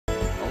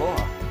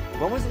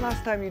When was the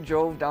last time you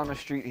drove down a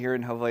street here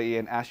in Hawaii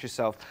and asked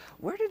yourself,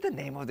 where did the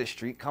name of this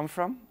street come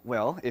from?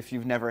 Well, if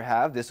you've never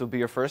have, this will be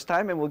your first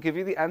time, and we'll give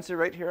you the answer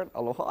right here on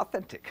Aloha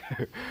Authentic.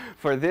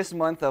 For this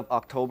month of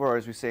October, or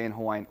as we say in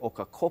Hawaiian,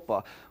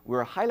 Okakopa,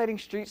 we're highlighting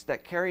streets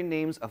that carry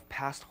names of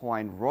past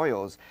Hawaiian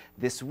royals.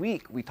 This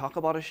week, we talk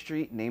about a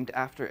street named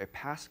after a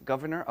past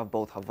governor of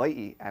both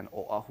Hawaii and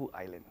Oʻahu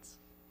Islands.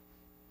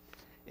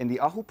 In the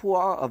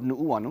Ahupua'a of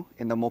Nu'uanu,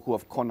 in the moku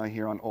of Kona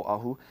here on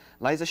Oʻahu,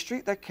 lies a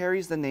street that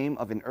carries the name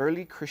of an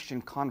early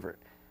Christian convert.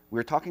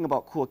 We're talking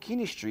about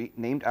Kuakini Street,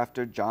 named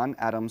after John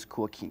Adams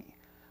Kuakini.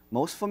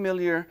 Most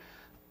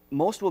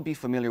will be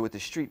familiar with the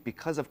street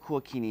because of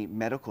Kuakini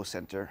Medical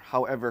Center.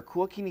 However,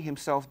 Kuakini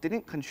himself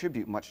didn't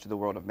contribute much to the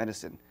world of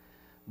medicine.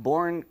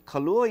 Born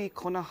Kaluai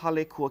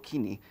Konahale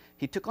Kuakini,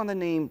 he took on the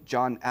name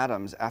John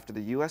Adams after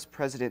the U.S.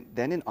 President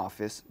then in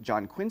office,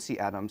 John Quincy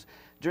Adams,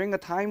 during a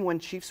time when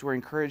chiefs were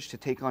encouraged to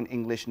take on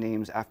English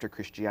names after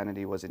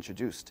Christianity was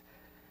introduced.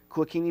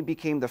 Kuakini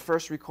became the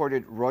first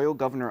recorded royal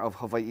governor of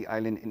Hawaii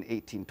Island in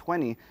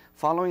 1820,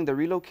 following the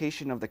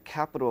relocation of the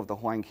capital of the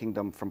Hawaiian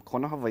Kingdom from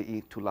Kona,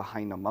 Hawaii to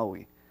Lahaina,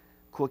 Maui.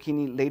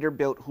 Kuakini later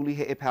built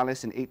Hulihe'e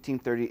Palace in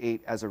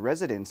 1838 as a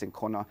residence in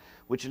Kona,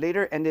 which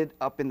later ended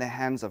up in the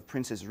hands of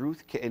Princess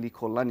Ruth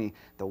Ke'elikolani,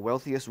 the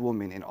wealthiest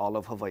woman in all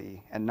of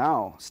Hawaii, and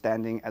now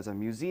standing as a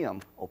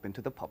museum open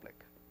to the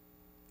public.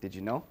 Did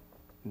you know?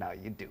 Now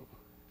you do.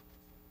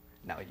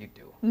 Now you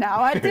do. Now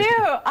I do.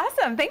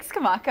 Awesome. Thanks,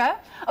 Kamaka.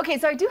 Okay,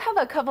 so I do have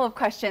a couple of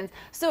questions.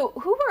 So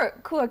who were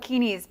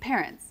Kuakini's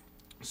parents?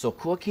 So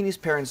Kuakini's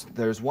parents,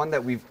 there's one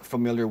that we're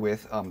familiar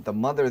with. The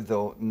mother,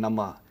 though,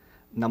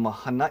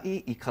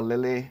 Namahana'i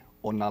Ikalele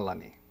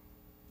Onalani.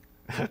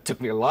 It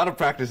took me a lot of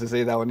practice to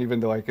say that one, even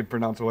though I could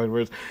pronounce Hawaiian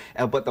words.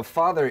 But the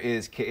father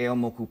is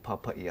Ke'eamoku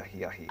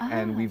Papa'iahiahi.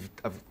 And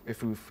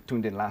if we've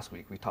tuned in last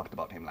week, we talked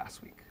about him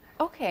last week.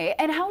 Okay,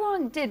 and how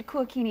long did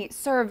Kuakini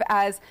serve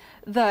as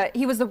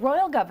he was the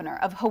royal governor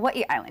of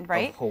Hawaii Island,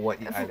 right? Of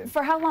Hawaii Island.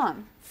 For how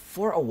long?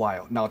 For a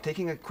while. Now,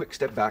 taking a quick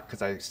step back,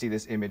 because I see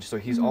this image, so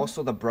he's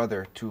also the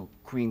brother to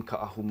Queen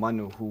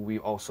Ka'ahumanu, who we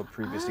also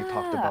previously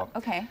talked about.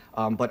 Okay.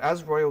 But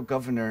as royal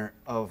governor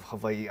of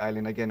Hawaii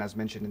Island, again, as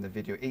mentioned in the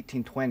video,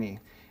 1820,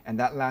 and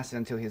that lasted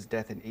until his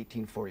death in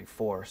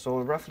 1844,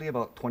 so roughly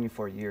about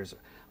 24 years.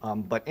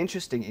 But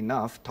interesting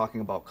enough, talking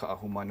about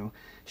Ka'ahumanu,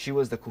 she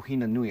was the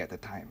Kuhina Nui at the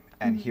time,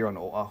 and here on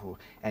Oʻahu,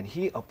 and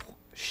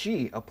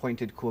she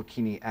appointed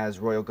Kuakini as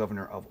royal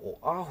governor of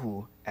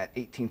Oʻahu at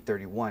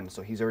 1831,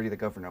 so he's already the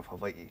governor of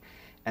Hawaii.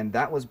 And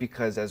that was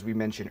because, as we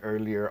mentioned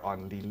earlier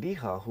on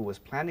Liliha, who was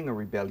planning a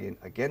rebellion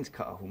against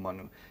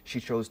Ka'ahumanu, she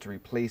chose to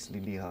replace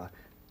Liliha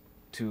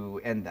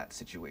to end that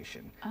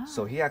situation.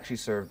 So he actually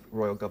served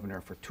royal governor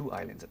for 2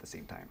 islands at the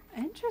same time.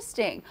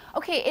 Interesting.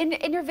 Okay,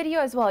 in your video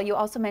as well, you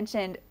also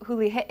mentioned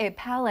Hulihe'e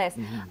Palace.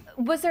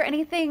 Was there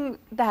anything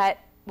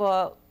that,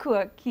 well,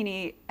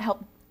 Kuakini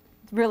helped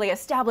really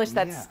establish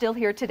that's still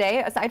here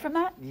today, aside from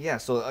that? Yeah,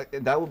 so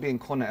that would be in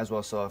Kona as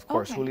well. So, of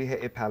course,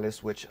 Hulihe'e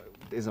Palace, which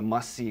is a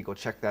must-see. Go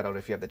check that out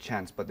if you have the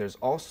chance. But there's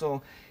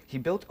also, he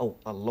built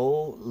a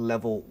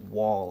low-level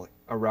wall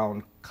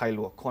around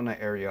Kailua Kona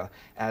area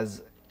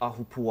as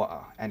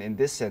Ahupua'a, and in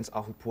this sense,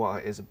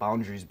 Ahupua'a is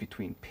boundaries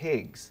between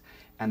pigs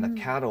and the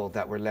cattle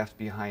that were left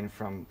behind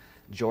from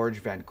George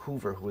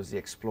Vancouver, who was the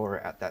explorer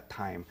at that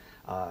time.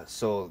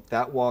 So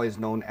that wall is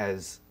known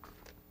as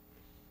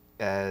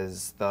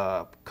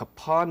the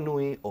Kapa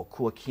Nui o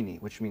Kuakini,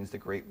 which means the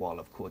Great Wall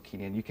of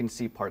Kuakini, and you can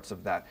see parts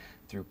of that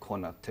through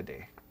Kona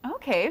today.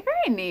 Okay,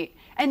 very neat.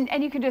 And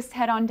you can just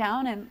head on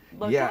down and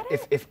look at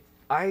it?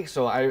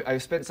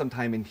 I've spent some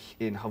time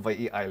in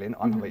Hawaii Island,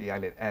 on Hawaii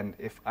Island, and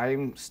if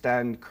I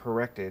stand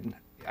corrected,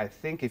 I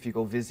think if you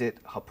go visit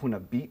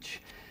Hapuna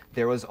Beach,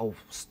 there was a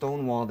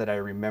stone wall that I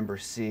remember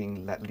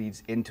seeing that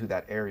leads into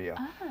that area.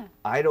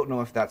 I don't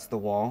know if that's the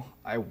wall.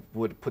 I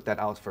would put that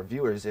out for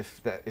viewers.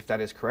 If that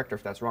is correct or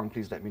if that's wrong,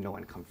 please let me know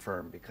and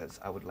confirm, because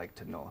I would like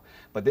to know.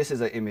 But this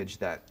is an image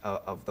that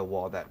of the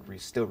wall that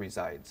still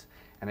resides.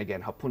 And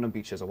again, Hapuna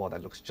Beach is a wall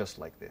that looks just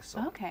like this.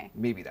 So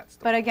maybe that's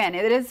the But again,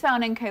 it is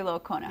found in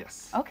Kailua Kona.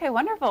 Yes. Okay,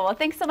 wonderful. Well,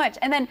 thanks so much.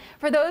 And then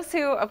for those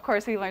who, of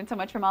course, we learned so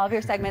much from all of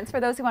your segments. For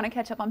those who want to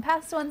catch up on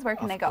past ones, where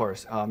can they go? Of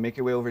course. Make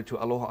your way over to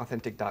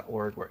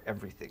alohaAuthentic.org, where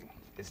everything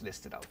is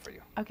listed out for you.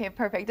 Okay,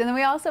 perfect. And then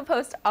we also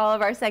post all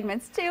of our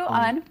segments, too,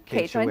 on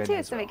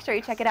KHON2, so make sure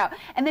you check it out.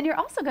 And then you're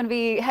also going to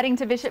be heading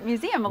to Bishop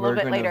Museum a little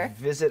bit later. We're going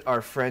to visit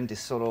our friend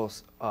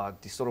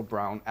DeSoto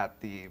Brown at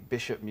the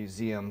Bishop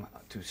Museum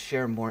to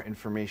share more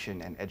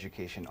information and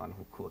education on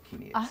who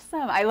Kuakini is.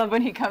 Awesome. I love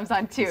when he comes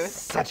on, too. He's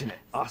such an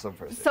awesome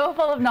person. So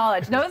full of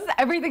knowledge. Knows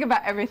everything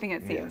about everything,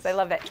 it seems. I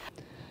love it.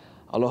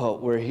 Aloha,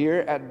 we're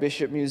here at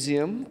Bishop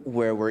Museum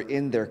where we're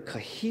in their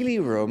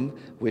kahili room,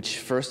 which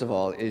first of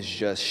all is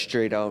just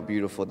straight out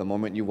beautiful. The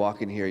moment you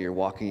walk in here, you're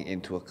walking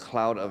into a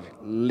cloud of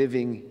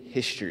living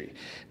history.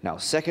 Now,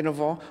 second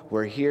of all,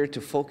 we're here to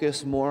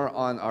focus more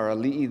on our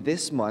ali'i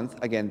this month.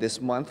 Again,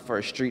 this month for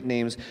our street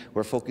names,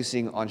 we're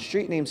focusing on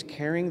street names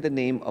carrying the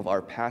name of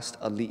our past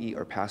ali'i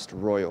or past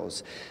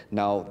royals.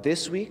 Now,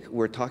 this week,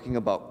 we're talking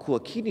about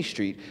Kuakini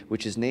Street,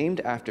 which is named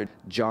after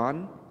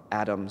John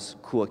Adams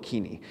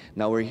Kuakini.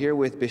 Now we're here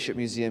with Bishop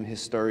Museum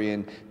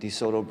historian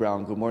DeSoto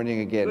Brown. Good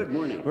morning again. Good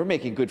morning. We're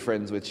making good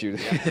friends with you.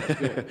 Yeah,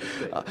 good.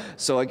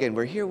 So again,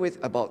 we're here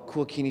with about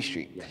Kuakini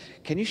Street. Yes.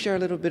 Can you share a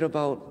little bit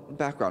about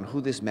background,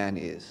 who this man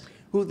is?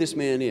 Who this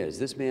man is?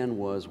 This man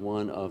was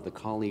one of the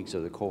colleagues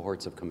of the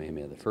cohorts of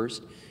Kamehameha I.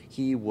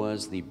 He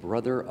was the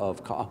brother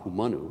of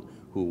Ka'ahumanu,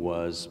 who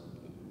was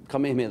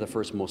Kamehameha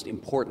I's most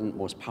important,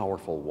 most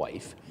powerful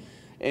wife.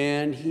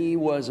 And he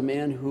was a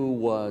man who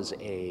was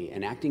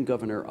an acting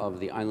governor of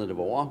the island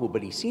of Oahu,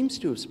 but he seems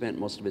to have spent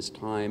most of his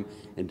time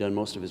and done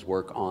most of his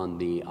work on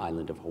the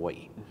island of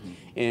Hawaii.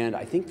 And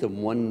I think the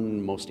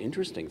one most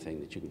interesting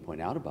thing that you can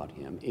point out about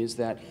him is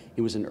that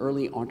he was an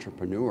early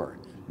entrepreneur,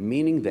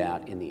 meaning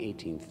that in the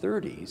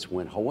 1830s,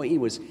 when Hawaii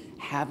was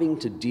having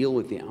to deal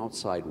with the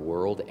outside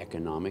world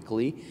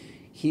economically,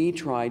 he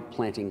tried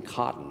planting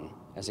cotton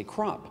as a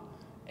crop.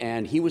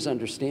 And he was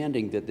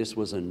understanding that this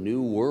was a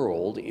new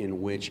world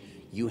in which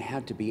you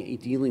had to be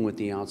dealing with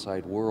the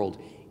outside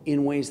world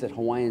in ways that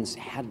Hawaiians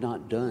had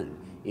not done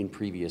in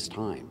previous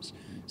times.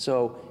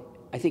 So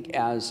I think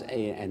as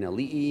an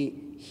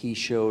ali'i, he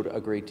showed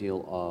a great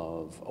deal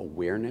of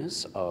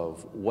awareness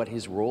of what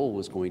his role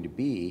was going to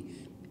be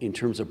in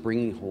terms of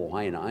bringing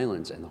Hawaiian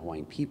Islands and the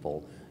Hawaiian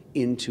people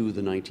into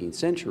the 19th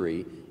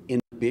century in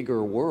a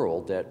bigger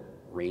world that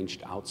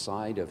ranged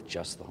outside of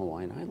just the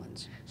Hawaiian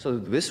Islands. So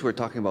this, we're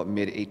talking about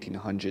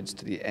mid-1800s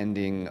to the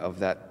ending of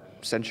that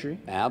century?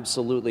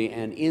 Absolutely,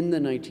 and in the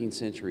 19th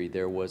century,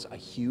 there was a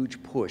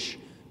huge push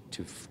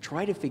to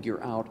try to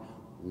figure out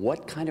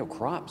what kind of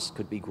crops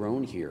could be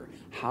grown here.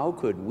 How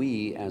could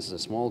we, as a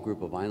small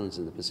group of islands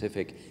in the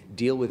Pacific,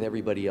 deal with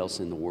everybody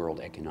else in the world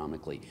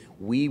economically?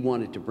 We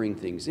wanted to bring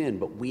things in,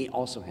 but we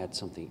also had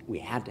something, we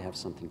had to have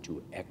something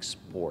to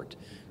export.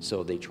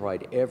 So they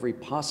tried every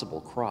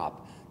possible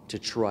crop to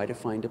try to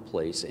find a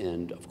place,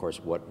 and of course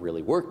what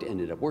really worked,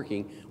 ended up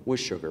working, was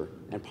sugar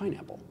and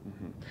pineapple.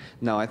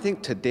 Now I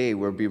think today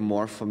we'll be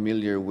more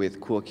familiar with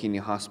Kuakini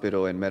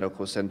Hospital and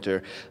Medical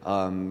Center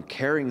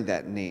carrying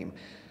that name.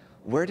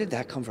 Where did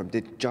that come from?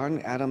 Did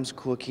John Adams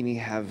Kuakini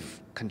have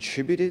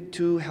contributed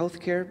to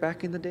healthcare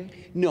back in the day?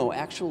 No,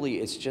 actually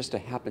it's just a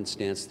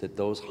happenstance that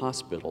those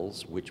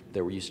hospitals, which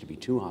there used to be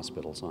 2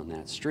 hospitals on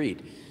that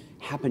street,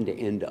 happened to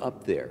end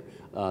up there.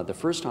 The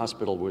first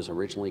hospital was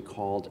originally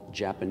called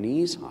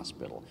Japanese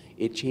Hospital.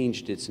 It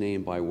changed its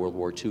name by World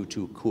War II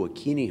to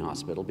Kuakini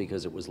Hospital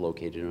because it was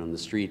located on the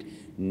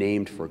street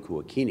named for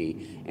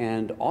Kuakini.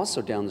 And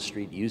also down the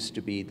street used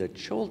to be the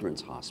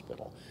Children's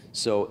Hospital.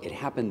 So it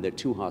happened that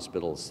 2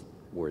 hospitals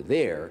were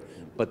there,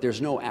 but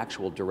there's no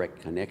actual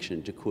direct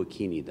connection to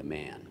Kuakini the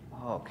man.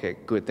 Okay,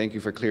 good. Thank you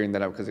for clearing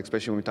that up, because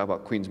especially when we talk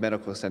about Queens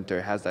Medical Center,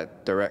 it has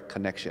that direct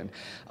connection.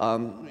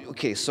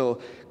 Okay, so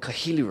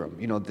kahili room,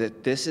 you know,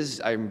 this is,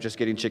 I'm just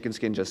getting chicken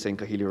skin just saying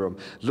kahili room.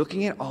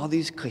 Looking at all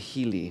these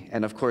kahili,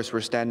 and of course we're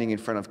standing in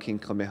front of King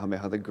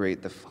Kamehameha the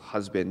Great, the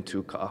husband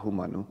to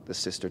Ka'ahumanu, the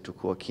sister to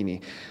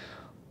Kuakini.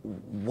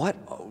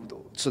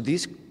 So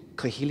these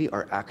kahili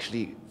are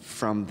actually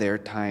from their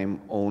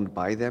time owned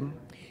by them?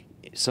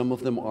 Some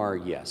of them are,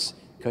 yes.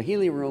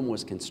 Kahili room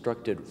was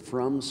constructed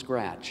from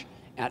scratch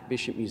at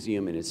Bishop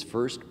Museum in its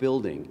first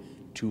building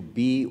to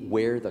be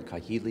where the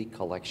kahili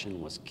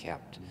collection was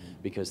kept,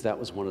 because that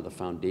was one of the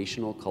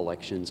foundational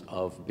collections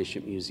of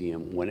Bishop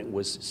Museum when it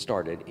was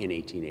started in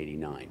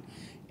 1889.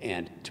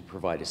 And to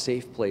provide a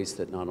safe place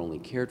that not only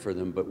cared for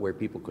them, but where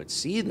people could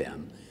see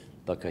them,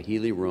 the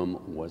kahili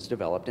room was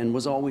developed and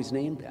was always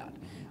named that.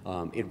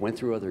 It went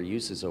through other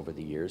uses over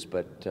the years,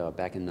 but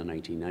back in the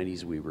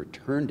 1990s, we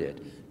returned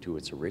it to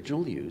its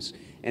original use,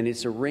 and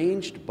it's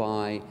arranged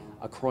by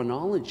a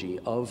chronology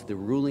of the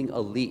ruling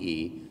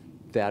ali'i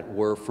that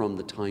were from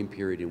the time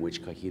period in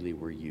which kahili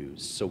were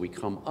used. So we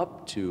come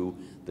up to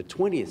the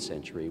 20th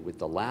century with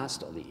the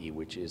last ali'i,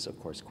 which is, of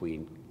course,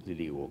 Queen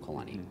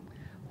Liliuokalani.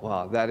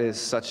 Wow, that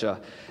is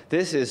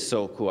this is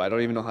so cool. I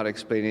don't even know how to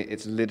explain it.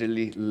 It's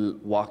literally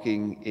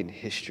walking in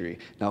history.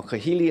 Now,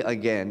 kahili,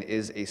 again,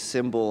 is a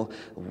symbol,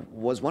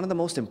 was one of the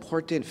most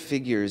important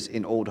figures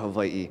in old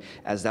Hawaii,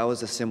 as that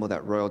was a symbol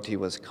that royalty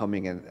was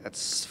coming. And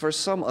for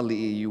some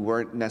ali'i, you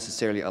weren't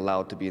necessarily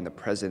allowed to be in the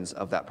presence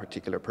of that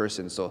particular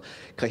person. So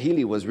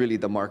kahili was really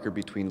the marker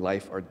between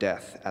life or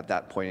death at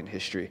that point in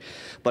history.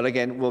 But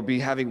again, we'll be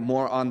having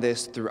more on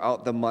this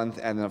throughout the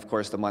month, and then, of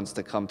course, the months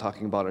to come,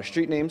 talking about our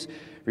street names.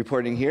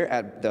 Reporting here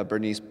at the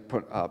Bernice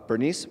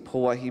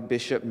Pauahi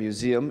Bishop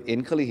Museum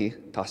in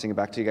Kalihi, tossing it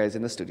back to you guys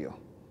in the studio.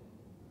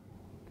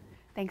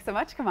 Thanks so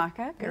much,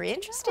 Kamaka. Very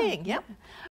interesting. Yep.